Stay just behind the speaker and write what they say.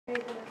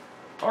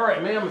All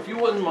right, ma'am, if you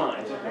wouldn't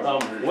mind,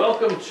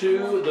 welcome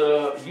to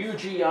the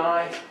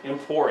UGI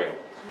Emporium.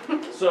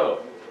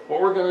 So,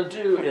 what we're going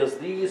to do is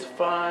these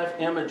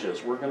 5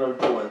 images. We're going to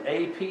do an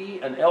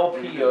AP, an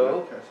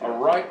LPO, a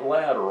right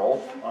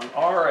lateral, an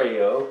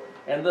RAO,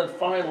 and then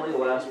finally,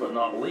 last but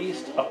not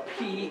least, a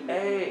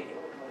PA.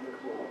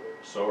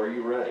 So, are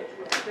you ready?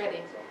 Ready.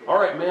 All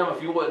right, ma'am,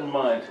 if you wouldn't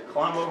mind,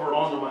 climb over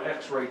onto my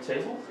x-ray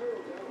table.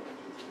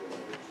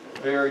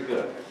 Very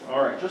good.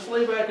 All right, just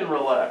lay back and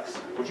relax.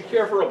 Would you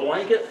care for a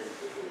blanket?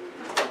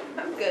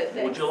 I'm good,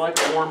 thanks. Would you like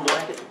a warm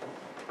blanket?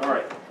 All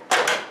right.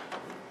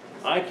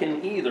 I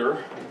can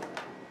either,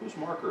 whose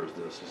marker is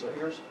this? Is that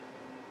yours?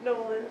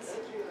 Nolan's.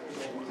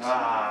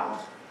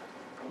 Ah.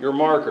 Your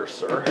marker,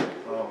 sir.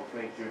 Oh,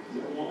 thank you.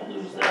 You don't want to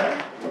lose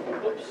that.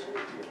 Whoops.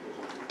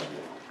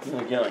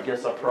 And again, I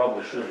guess I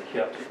probably should have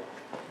kept.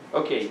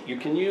 Okay, you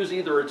can use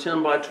either a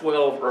 10 by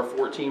 12 or a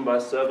 14 by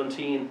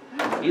 17.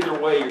 Either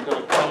way, you're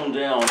going to come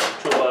down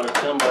to about a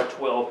 10 by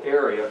 12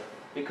 area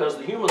because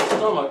the human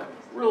stomach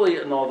really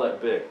isn't all that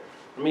big.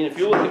 I mean, if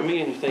you look at me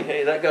and you think,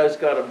 hey, that guy's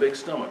got a big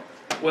stomach.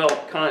 Well,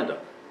 kind of.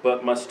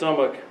 But my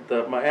stomach,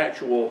 my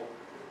actual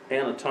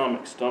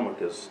anatomic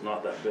stomach is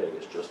not that big.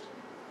 It's just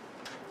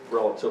a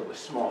relatively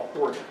small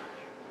organ.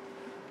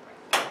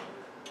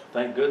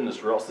 Thank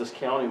goodness, or else this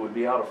county would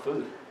be out of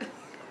food.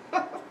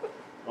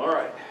 All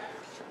right.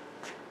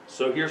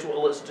 So here's what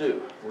let's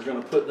do. We're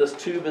going to put this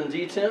tube in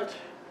detent.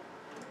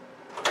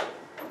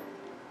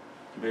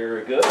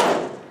 Very good.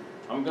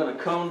 I'm going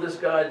to cone this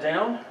guy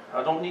down.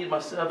 I don't need my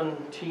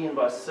 17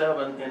 by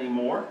 7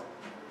 anymore.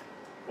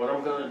 What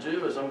I'm going to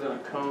do is I'm going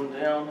to cone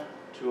down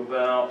to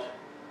about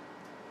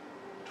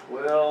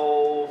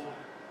 12,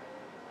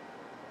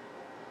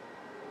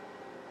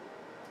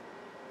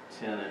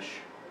 10-ish.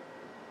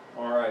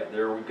 All right,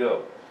 there we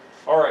go.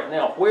 All right,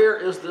 now where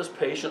is this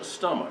patient's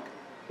stomach?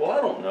 Well, I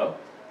don't know.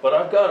 But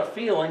I've got a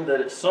feeling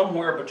that it's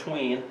somewhere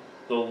between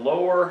the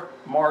lower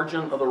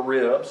margin of the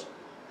ribs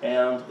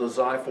and the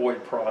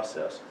xiphoid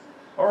process.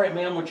 All right,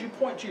 ma'am, would you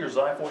point to your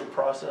xiphoid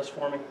process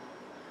for me?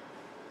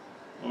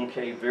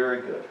 Okay,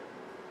 very good.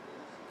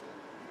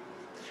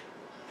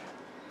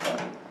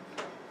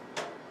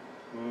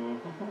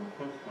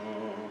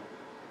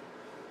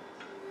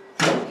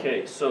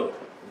 Okay, so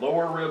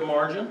lower rib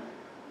margin,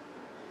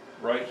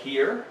 right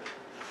here.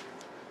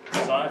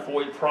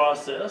 Xiphoid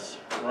process,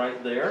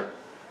 right there.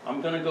 I'm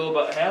going to go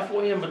about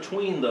halfway in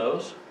between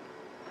those,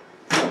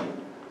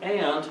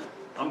 and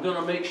I'm going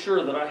to make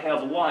sure that I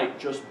have light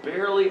just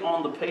barely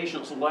on the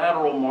patient's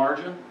lateral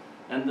margin,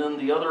 and then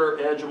the other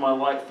edge of my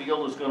light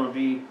field is going to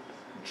be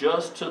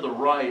just to the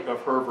right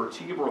of her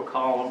vertebral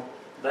column.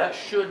 That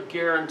should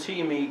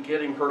guarantee me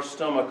getting her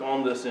stomach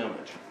on this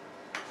image,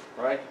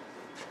 right?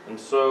 And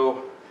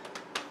so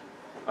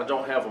I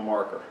don't have a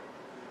marker.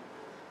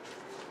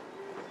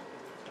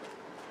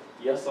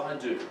 Yes, I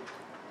do.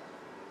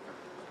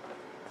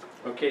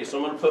 Okay, so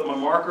I'm going to put my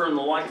marker in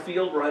the light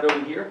field right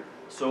over here,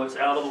 so it's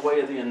out of the way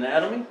of the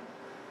anatomy.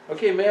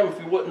 Okay, ma'am, if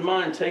you wouldn't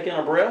mind taking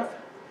a breath,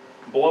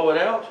 blow it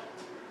out,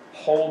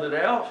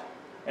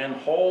 and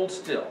hold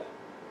still.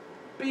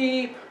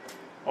 Beep.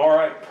 All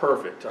right,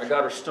 perfect. I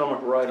got her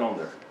stomach right on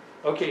there.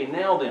 Okay,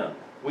 now then,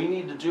 we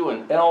need to do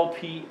an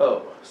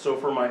LPO. So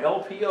for my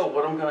LPO,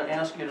 what I'm going to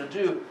ask you to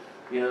do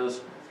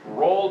is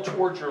roll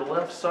towards your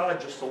left side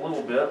just a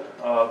little bit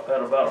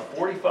at about a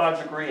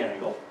 45-degree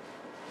angle.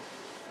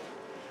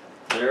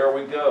 There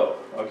we go.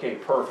 Okay,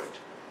 perfect.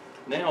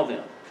 Now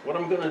then, what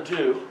I'm going to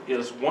do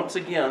is, once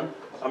again,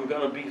 I'm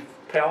going to be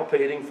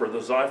palpating for the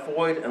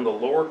xiphoid and the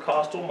lower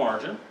costal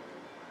margin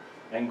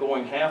and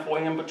going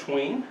halfway in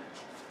between.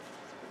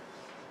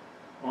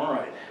 All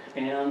right,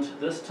 and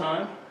this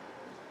time,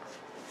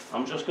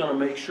 I'm just going to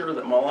make sure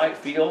that my light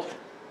field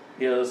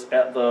is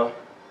at the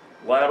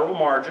lateral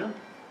margin,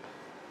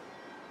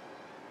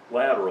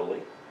 laterally,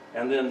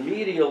 and then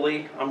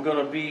medially, I'm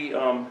going to be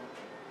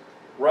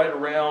right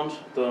around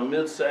the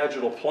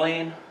mid-sagittal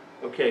plane.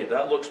 Okay,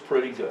 that looks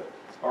pretty good.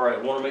 All right,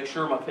 I want to make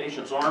sure my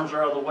patient's arms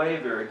are out of the way.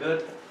 Very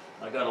good.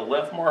 I got a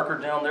left marker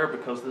down there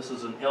because this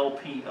is an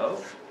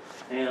LPO.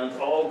 And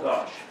oh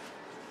gosh,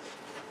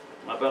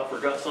 I about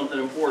forgot something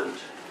important.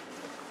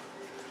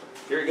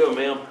 Here you go,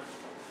 ma'am.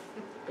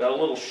 Got a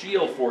little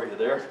shield for you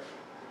there.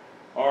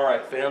 All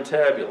right,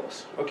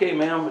 fantabulous. Okay,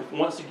 ma'am,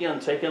 once again,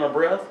 take in a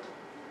breath,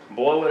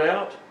 blow it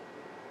out,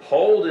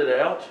 hold it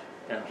out,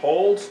 and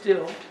hold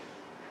still.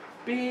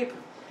 Beep.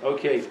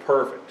 Okay,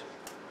 perfect.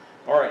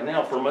 All right,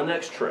 now for my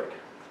next trick.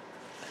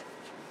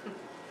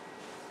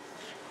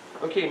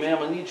 Okay, ma'am,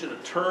 I need you to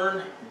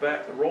turn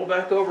back, roll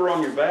back over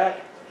on your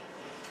back.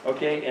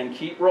 Okay, and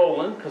keep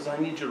rolling, because I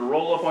need you to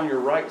roll up on your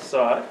right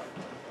side.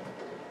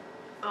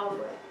 All the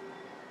way.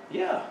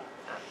 Yeah.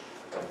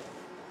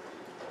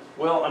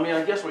 Well, I mean,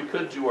 I guess we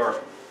could do our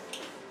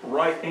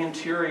right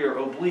anterior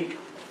oblique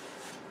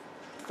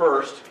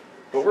first,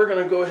 but we're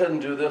going to go ahead and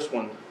do this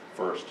one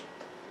first.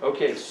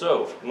 Okay,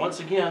 so once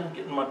again,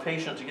 getting my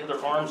patient to get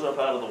their arms up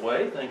out of the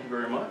way. Thank you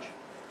very much.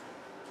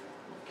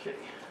 Okay.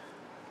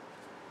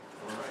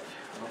 All right.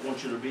 I don't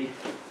want you to be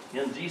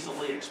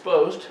indecently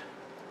exposed.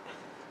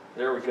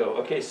 There we go.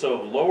 Okay,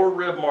 so lower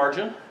rib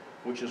margin,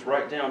 which is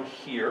right down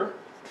here.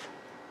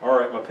 All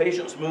right, my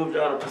patient's moved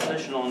out of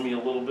position on me a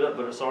little bit,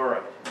 but it's all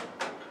right.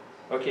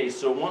 Okay,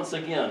 so once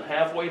again,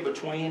 halfway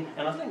between,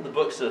 and I think the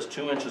book says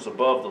 2 inches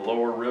above the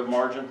lower rib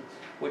margin,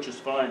 which is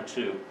fine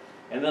too.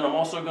 And then I'm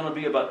also going to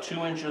be about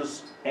 2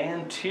 inches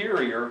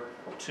anterior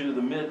to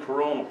the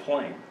mid-coronal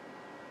plane.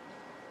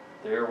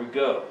 There we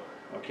go.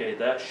 Okay,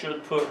 that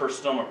should put her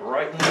stomach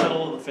right in the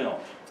middle of the film.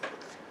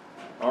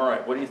 All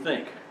right, what do you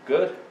think?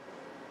 Good?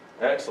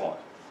 Excellent.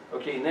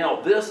 Okay,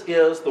 now this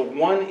is the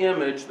one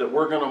image that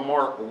we're going to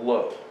mark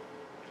low.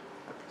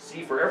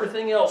 See, for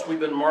everything else we've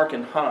been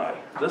marking high.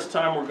 This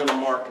time we're going to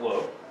mark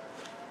low.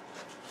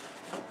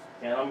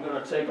 And I'm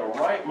going to take a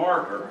right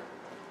marker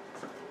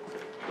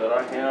that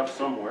I have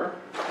somewhere.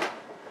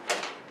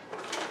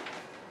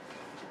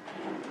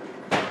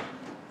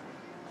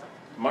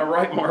 My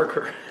right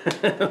marker,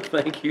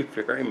 thank you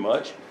very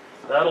much.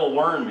 That'll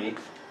learn me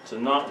to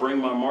not bring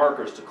my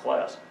markers to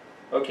class.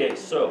 Okay,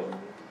 so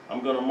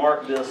I'm going to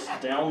mark this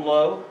down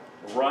low,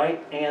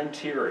 right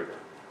anterior.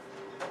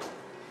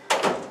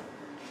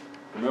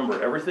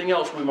 Remember, everything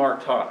else we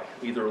marked high,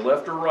 either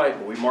left or right,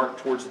 but we marked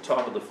towards the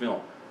top of the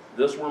film.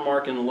 This we're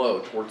marking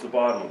low, towards the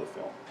bottom of the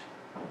film.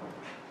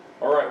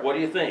 All right, what do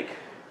you think?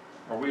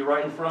 Are we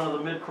right in front of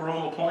the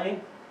mid-coronal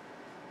plane?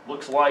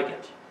 Looks like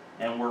it.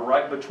 And we're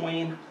right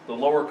between the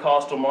lower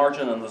costal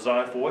margin and the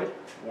xiphoid,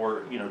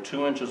 or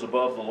 2 inches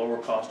above the lower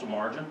costal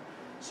margin.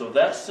 So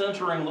that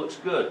centering looks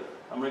good.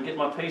 I'm going to get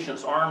my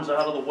patient's arms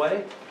out of the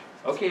way.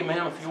 Okay,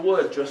 ma'am, if you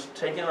would, just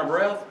take in a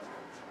breath,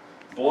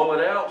 blow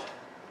it out,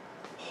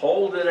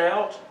 hold it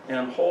out,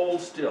 and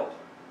hold still.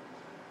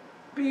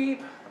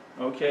 Beep.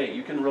 Okay,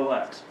 you can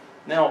relax.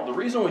 Now, the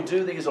reason we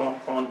do these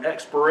on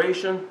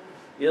expiration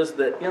is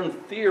that in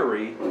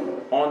theory,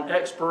 on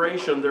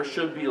expiration, there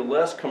should be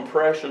less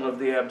compression of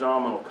the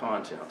abdominal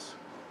contents.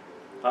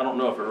 I don't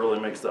know if it really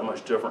makes that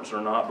much difference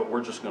or not, but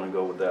we're just going to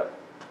go with that.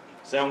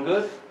 Sound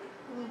good?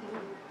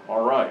 Mm-hmm.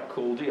 All right,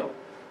 cool deal.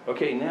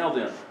 Okay, now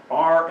then,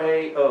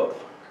 RAO,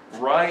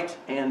 right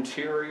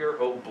anterior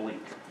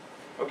oblique.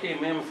 Okay,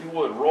 ma'am, if you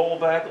would, roll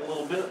back a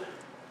little bit.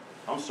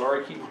 I'm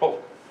sorry, keep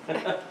rolling.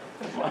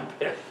 My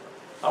bad.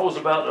 I was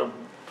about to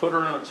put her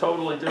in a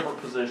totally different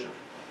position.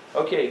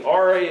 Okay,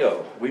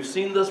 RAO. We've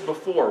seen this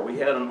before. We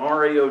had an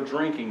RAO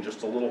drinking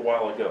just a little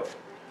while ago.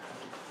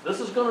 This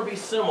is going to be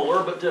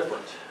similar but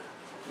different.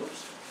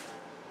 Oops.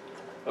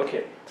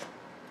 Okay.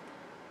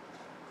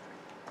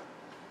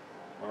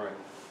 All right.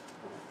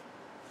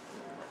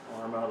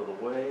 Arm out of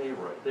the way,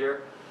 right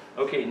there.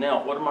 Okay,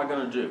 now what am I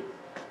going to do?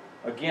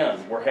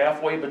 Again, we're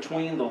halfway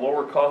between the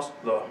lower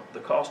the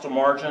costal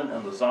margin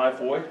and the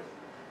xiphoid.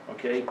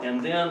 Okay,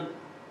 and then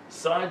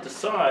side to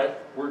side,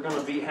 we're going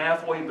to be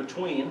halfway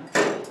between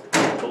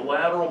the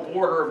lateral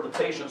border of the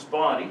patient's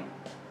body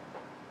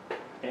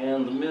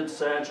and the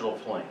mid-sagittal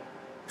plane,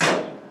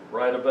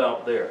 right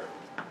about there.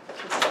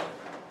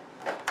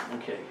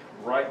 Okay,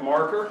 right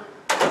marker.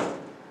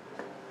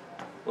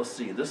 Let's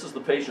see, this is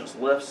the patient's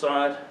left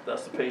side,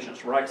 that's the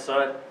patient's right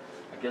side.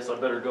 I guess I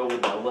better go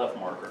with my left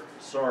marker.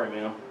 Sorry,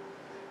 ma'am.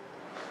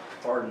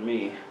 Pardon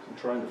me, I'm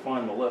trying to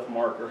find the left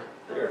marker.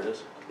 There it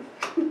is.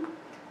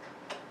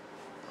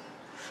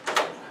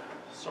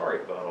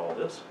 Sorry about all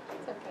this.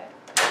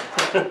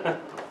 It's okay.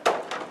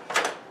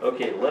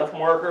 Okay, left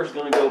marker is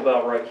going to go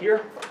about right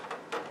here.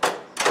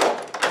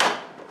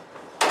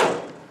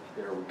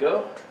 There we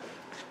go.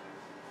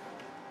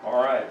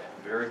 All right,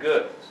 very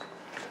good.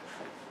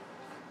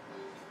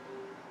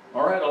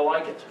 All right, I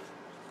like it.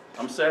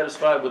 I'm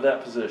satisfied with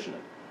that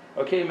positioning.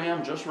 Okay,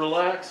 ma'am, just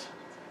relax.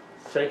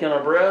 Take in a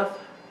breath,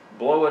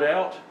 blow it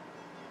out,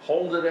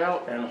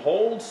 and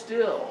hold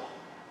still.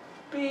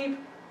 Beep.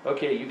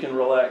 Okay, you can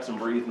relax and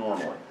breathe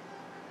normally.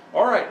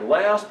 All right,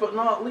 last but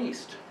not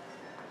least,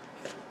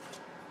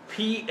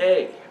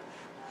 PA.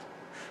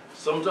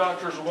 Some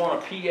doctors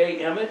want a PA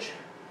image.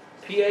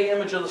 PA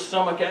image of the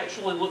stomach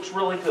actually looks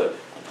really good.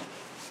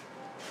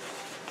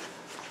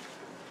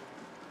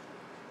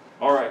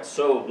 All right,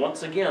 so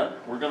once again,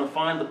 we're going to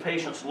find the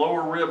patient's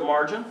lower rib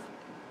margin.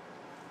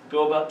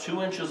 Go about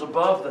 2 inches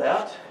above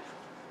that.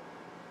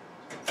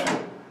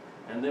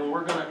 And then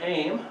we're going to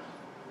aim.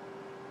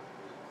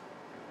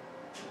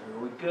 There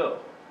we go.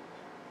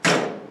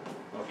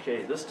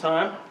 Okay, this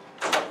time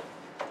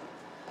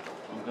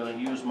I'm going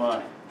to use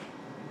my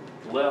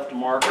left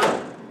marker.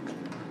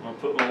 I'm going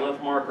to put my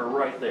left marker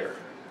right there.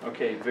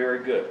 Okay,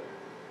 very good.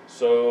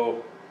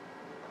 So,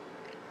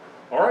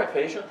 all right,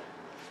 patient,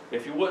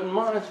 if you wouldn't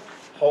mind,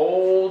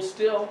 hold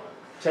still,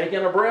 take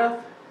in a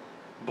breath,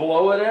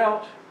 blow it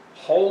out,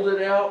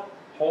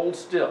 hold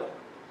still.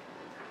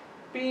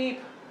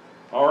 Beep.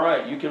 All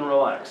right, you can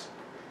relax.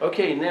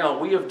 Okay, now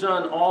we have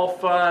done all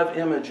 5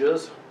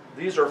 images.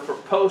 These are for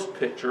post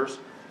pictures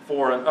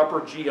for an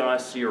upper GI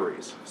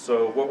series.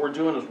 So what we're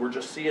doing is we're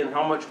just seeing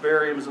how much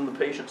barium is in the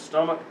patient's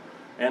stomach,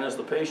 and as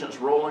the patient's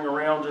rolling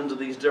around into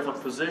these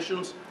different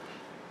positions,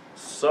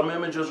 some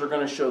images are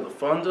going to show the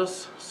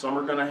fundus, some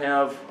are going to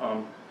have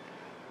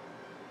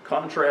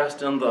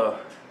contrast in the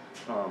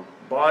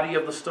body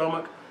of the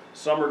stomach,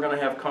 Some are going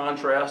to have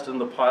contrast in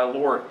the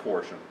pyloric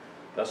portion.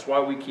 That's why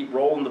we keep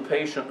rolling the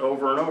patient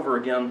over and over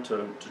again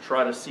to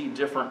try to see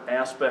different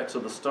aspects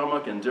of the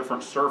stomach and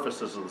different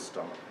surfaces of the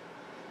stomach.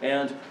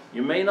 And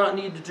you may not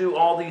need to do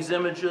all these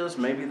images.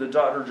 Maybe the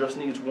doctor just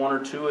needs one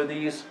or two of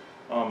these.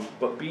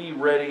 But be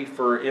ready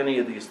for any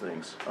of these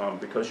things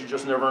because you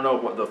just never know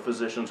what the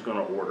physician's going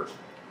to order.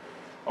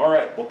 All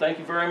right, well, thank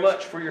you very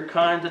much for your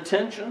kind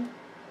attention.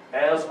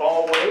 As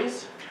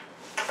always.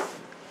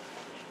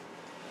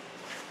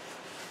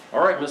 All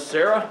right, Miss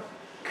Sarah,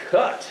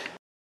 cut.